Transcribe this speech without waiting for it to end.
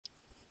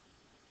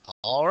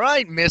All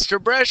right, Mr.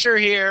 Brescher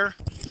here.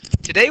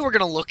 Today we're going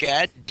to look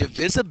at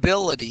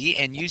divisibility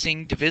and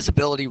using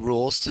divisibility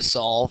rules to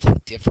solve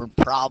different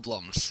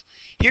problems.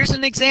 Here's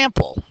an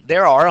example.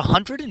 There are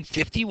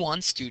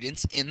 151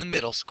 students in the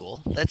middle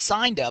school that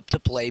signed up to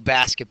play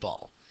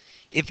basketball.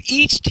 If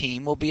each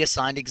team will be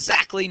assigned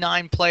exactly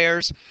 9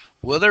 players,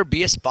 will there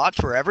be a spot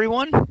for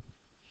everyone?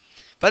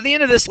 By the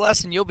end of this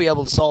lesson, you'll be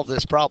able to solve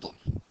this problem.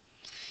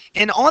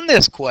 And on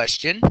this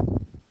question,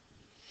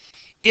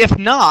 if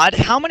not,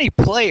 how many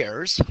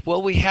players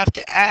will we have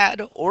to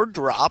add or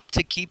drop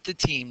to keep the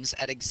teams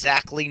at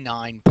exactly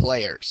 9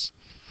 players?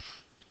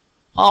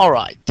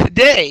 Alright,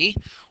 today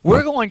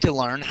we're going to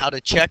learn how to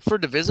check for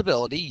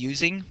divisibility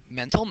using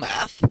mental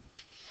math.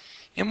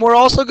 And we're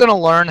also going to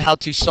learn how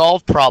to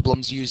solve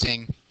problems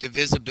using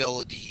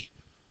divisibility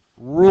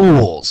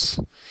rules.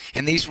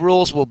 And these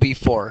rules will be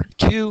for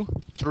 2,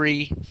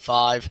 3,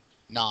 5,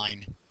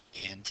 9,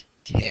 and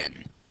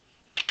 10.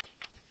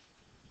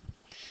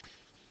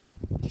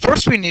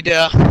 First, we need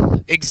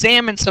to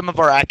examine some of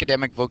our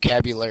academic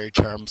vocabulary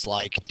terms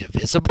like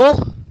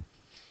divisible,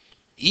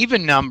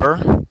 even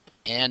number,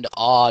 and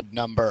odd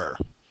number.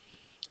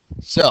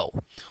 So,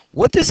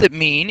 what does it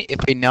mean if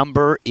a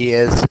number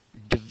is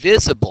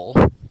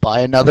divisible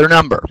by another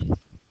number?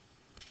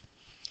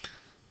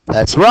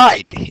 That's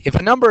right. If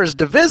a number is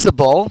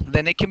divisible,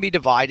 then it can be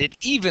divided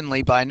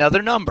evenly by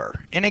another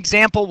number. An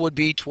example would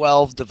be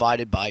 12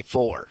 divided by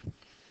 4.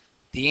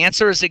 The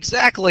answer is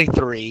exactly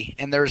 3,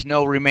 and there is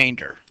no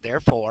remainder.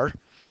 Therefore,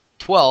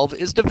 12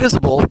 is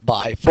divisible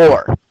by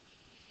 4.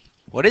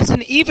 What is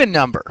an even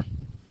number?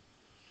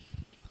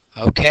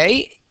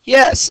 Okay,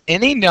 yes,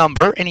 any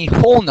number, any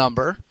whole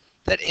number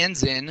that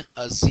ends in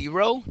a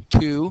 0,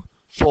 2,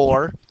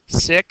 4,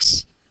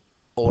 6,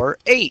 or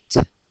 8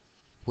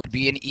 would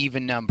be an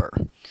even number.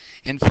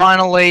 And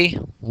finally,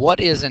 what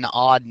is an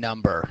odd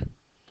number?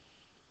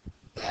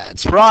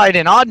 That's right,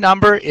 an odd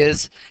number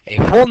is a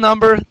whole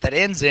number that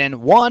ends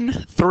in 1,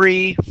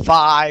 3,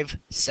 5,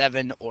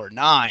 7, or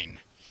 9.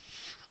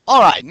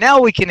 Alright, now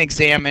we can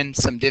examine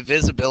some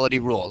divisibility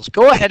rules.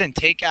 Go ahead and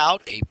take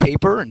out a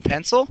paper and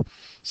pencil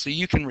so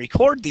you can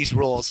record these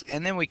rules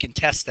and then we can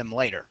test them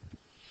later.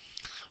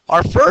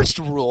 Our first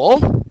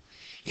rule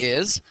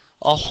is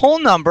a whole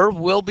number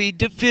will be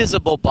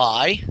divisible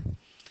by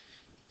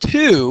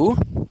 2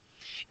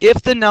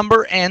 if the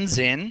number ends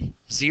in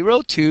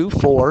 0, 2,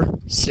 4,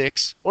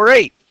 6, or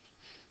 8.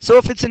 So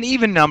if it's an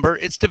even number,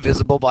 it's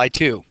divisible by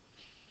 2.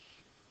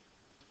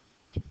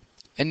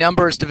 A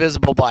number is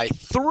divisible by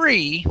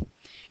 3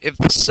 if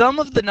the sum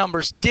of the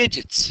number's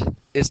digits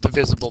is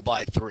divisible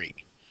by 3.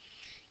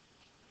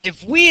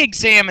 If we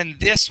examine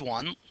this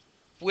one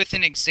with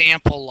an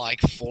example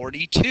like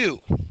 42,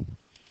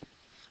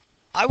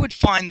 I would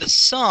find the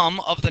sum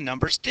of the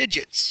number's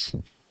digits.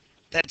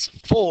 That's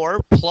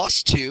 4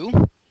 plus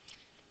 2.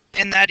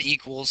 And that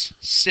equals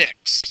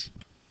 6.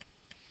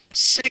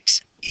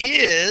 6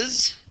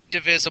 is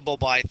divisible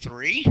by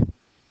 3.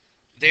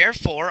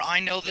 Therefore, I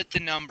know that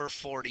the number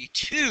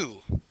 42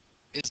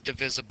 is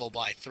divisible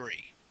by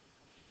 3.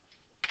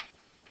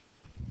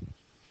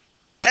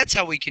 That's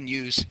how we can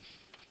use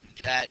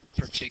that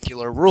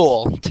particular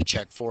rule to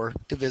check for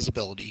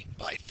divisibility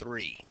by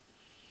 3.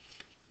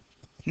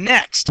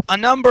 Next, a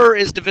number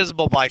is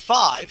divisible by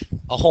 5,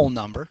 a whole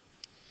number,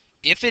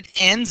 if it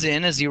ends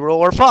in a 0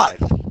 or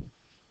 5.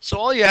 So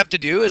all you have to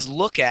do is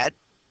look at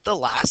the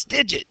last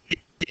digit.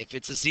 If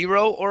it's a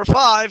 0 or a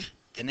 5,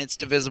 then it's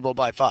divisible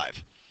by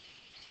 5.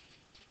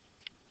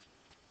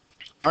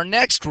 Our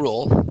next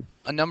rule,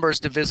 a number is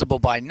divisible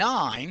by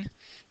 9.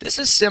 This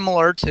is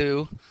similar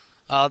to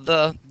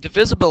the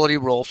divisibility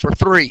rule for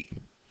 3.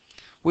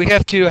 We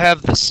have to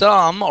have the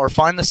sum, or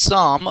find the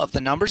sum of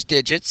the number's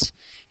digits,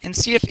 and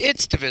see if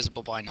it's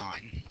divisible by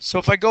 9. So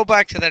if I go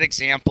back to that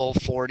example,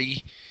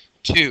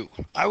 42,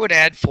 I would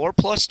add 4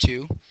 plus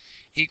 2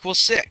 equals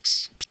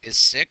 6. Is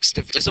 6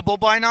 divisible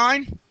by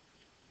 9?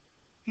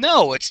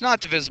 No, it's not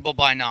divisible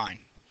by 9.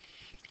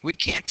 We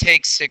can't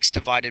take 6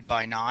 divided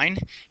by 9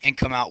 and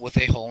come out with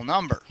a whole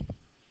number.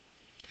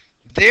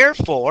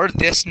 Therefore,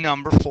 this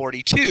number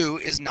 42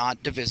 is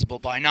not divisible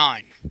by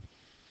 9.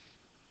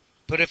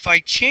 But if I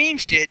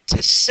changed it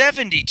to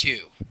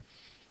 72,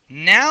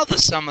 now the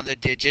sum of the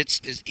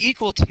digits is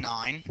equal to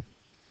 9,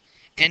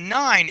 and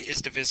 9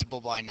 is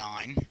divisible by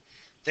 9.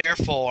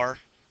 Therefore,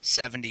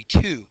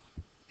 72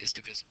 is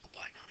divisible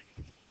by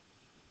 9.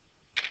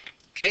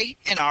 Okay,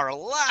 and our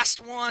last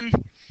one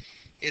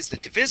is the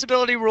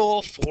divisibility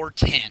rule for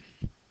 10.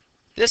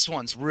 This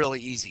one's really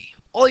easy.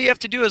 All you have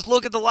to do is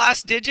look at the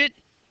last digit.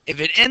 If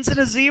it ends in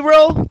a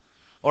 0,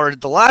 or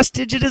the last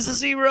digit is a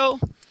 0,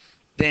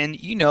 then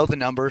you know the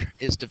number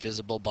is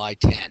divisible by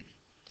 10.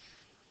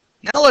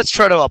 Now let's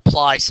try to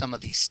apply some of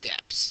these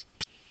steps.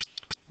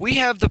 We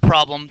have the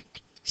problem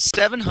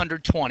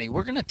 720.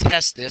 We're going to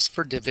test this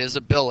for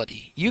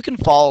divisibility. You can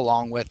follow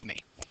along with me.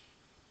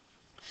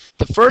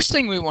 The first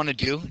thing we want to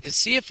do is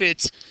see if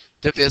it's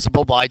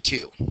divisible by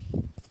 2.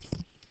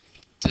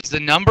 Does the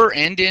number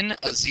end in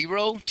a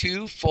 0,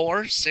 2,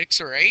 4,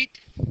 6, or 8?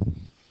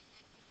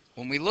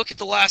 When we look at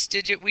the last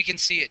digit, we can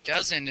see it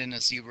does end in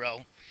a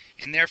 0,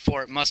 and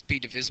therefore it must be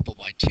divisible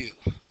by 2.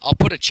 I'll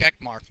put a check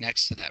mark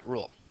next to that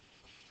rule.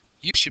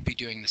 You should be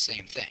doing the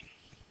same thing.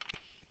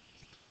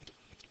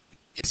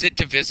 Is it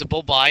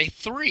divisible by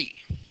 3?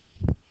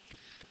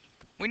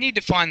 We need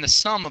to find the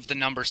sum of the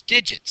number's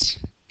digits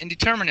and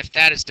determine if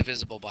that is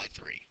divisible by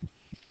 3.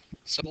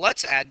 So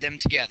let's add them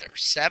together.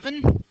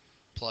 7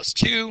 plus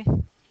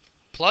 2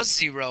 plus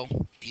 0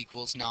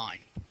 equals 9.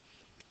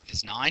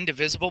 Is 9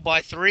 divisible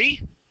by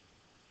 3?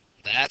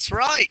 That's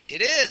right,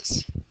 it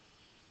is.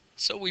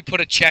 So we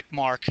put a check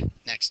mark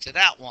next to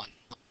that one.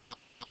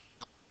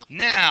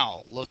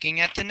 Now,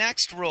 looking at the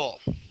next rule.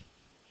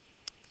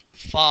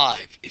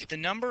 5. If the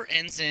number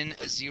ends in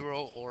a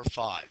 0 or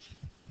 5.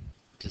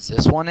 Does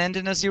this one end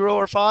in a 0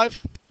 or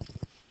 5?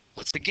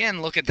 Let's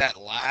again look at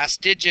that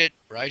last digit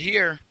right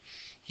here.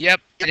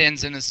 Yep, it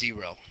ends in a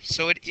 0.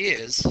 So it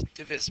is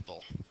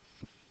divisible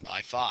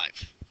by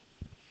 5.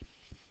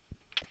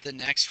 The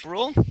next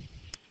rule.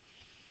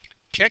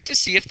 Check to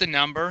see if the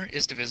number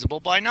is divisible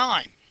by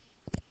 9.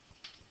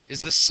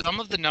 Is the sum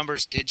of the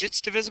number's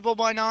digits divisible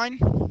by 9?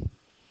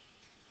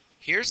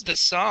 Here's the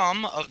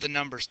sum of the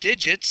number's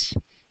digits.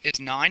 Is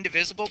 9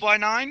 divisible by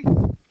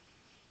 9?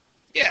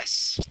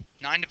 Yes.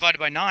 9 divided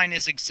by 9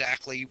 is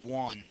exactly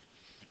 1.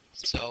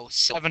 So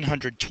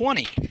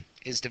 720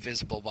 is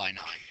divisible by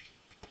 9.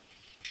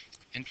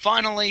 And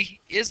finally,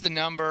 is the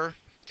number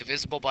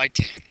divisible by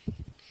 10?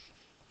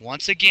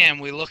 Once again,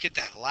 we look at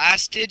that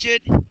last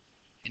digit,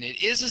 and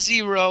it is a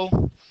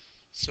 0,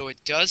 so it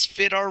does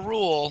fit our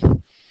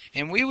rule.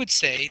 And we would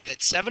say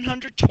that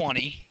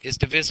 720 is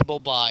divisible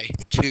by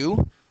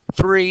 2,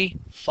 3,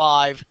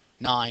 5,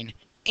 9,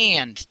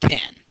 and 10.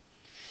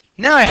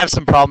 Now I have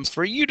some problems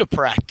for you to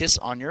practice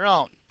on your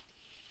own.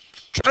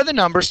 Try the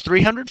numbers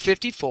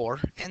 354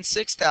 and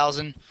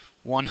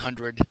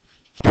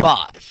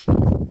 6,105.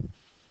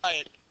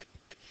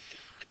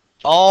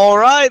 All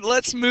right,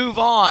 let's move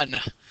on.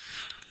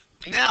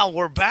 Now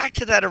we're back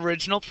to that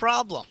original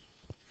problem.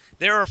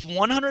 There are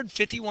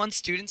 151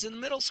 students in the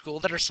middle school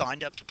that are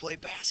signed up to play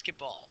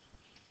basketball.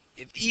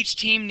 If each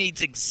team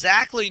needs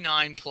exactly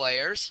 9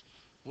 players,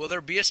 will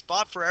there be a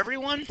spot for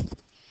everyone?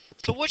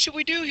 So what should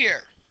we do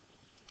here?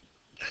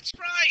 That's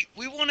right.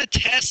 We want to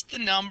test the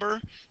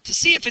number to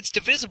see if it's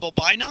divisible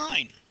by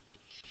 9.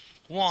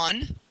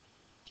 1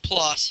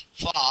 plus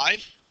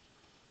 5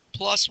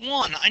 plus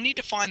 1. I need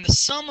to find the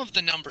sum of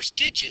the number's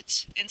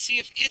digits and see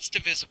if it's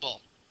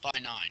divisible by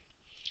 9.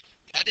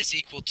 That is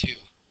equal to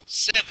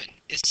 7.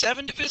 Is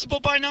 7 divisible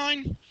by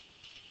 9?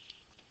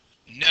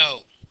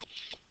 No.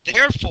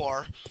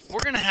 Therefore,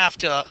 we're going to have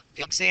to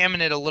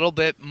examine it a little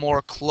bit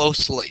more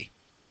closely.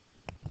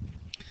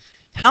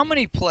 How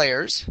many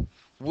players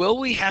will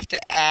we have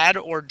to add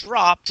or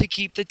drop to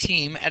keep the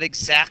team at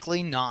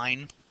exactly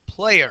 9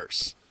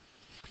 players?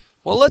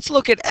 Well, let's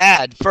look at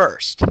add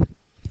first.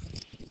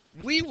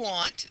 We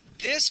want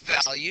this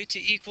value to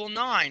equal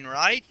 9,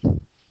 right?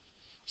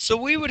 So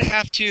we would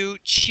have to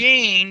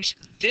change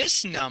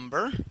this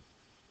number,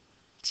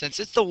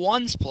 since it's the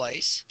ones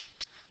place,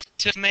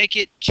 to make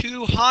it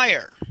 2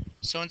 higher.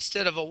 So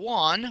instead of a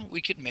 1,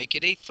 we could make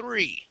it a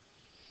 3.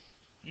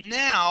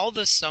 Now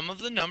the sum of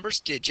the number's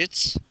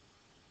digits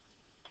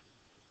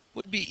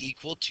would be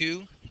equal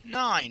to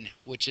 9,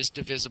 which is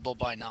divisible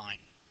by 9.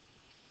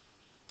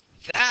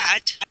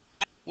 That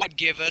would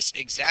give us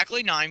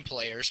exactly 9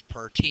 players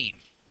per team.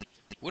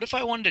 What if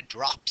I wanted to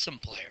drop some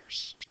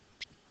players?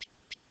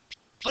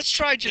 Let's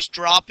try just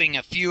dropping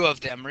a few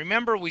of them.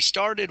 Remember, we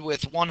started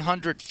with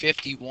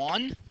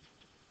 151.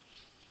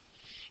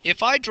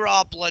 If I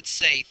drop, let's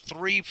say,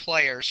 3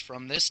 players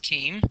from this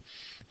team,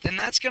 then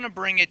that's going to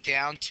bring it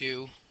down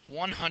to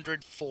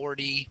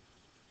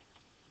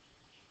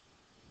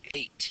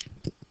 148.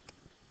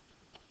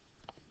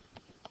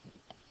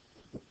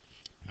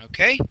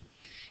 Okay?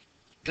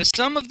 The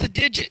sum of the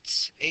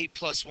digits, 8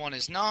 plus 1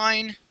 is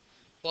 9,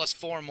 plus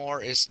 4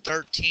 more is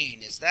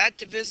 13. Is that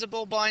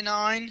divisible by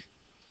 9?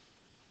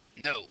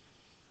 No.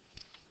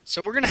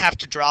 So we're going to have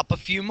to drop a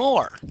few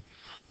more.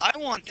 I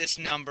want this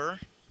number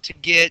to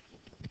get,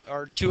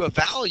 or to a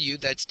value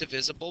that's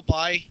divisible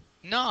by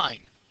 9.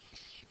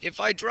 If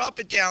I drop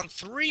it down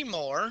 4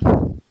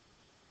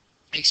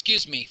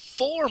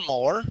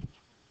 more,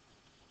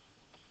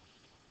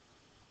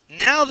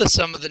 now the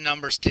sum of the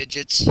number's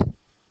digits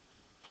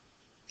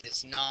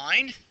is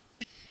 9,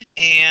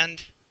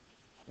 and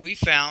we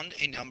found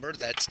a number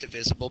that's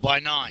divisible by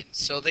 9.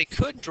 So they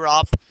could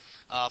drop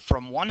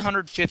from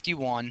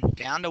 151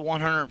 down to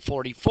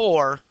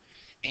 144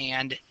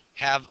 and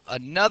have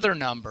another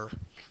number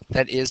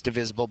that is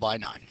divisible by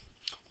 9.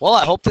 Well,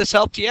 I hope this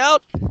helped you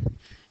out,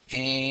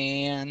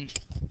 and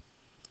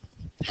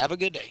have a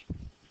good day.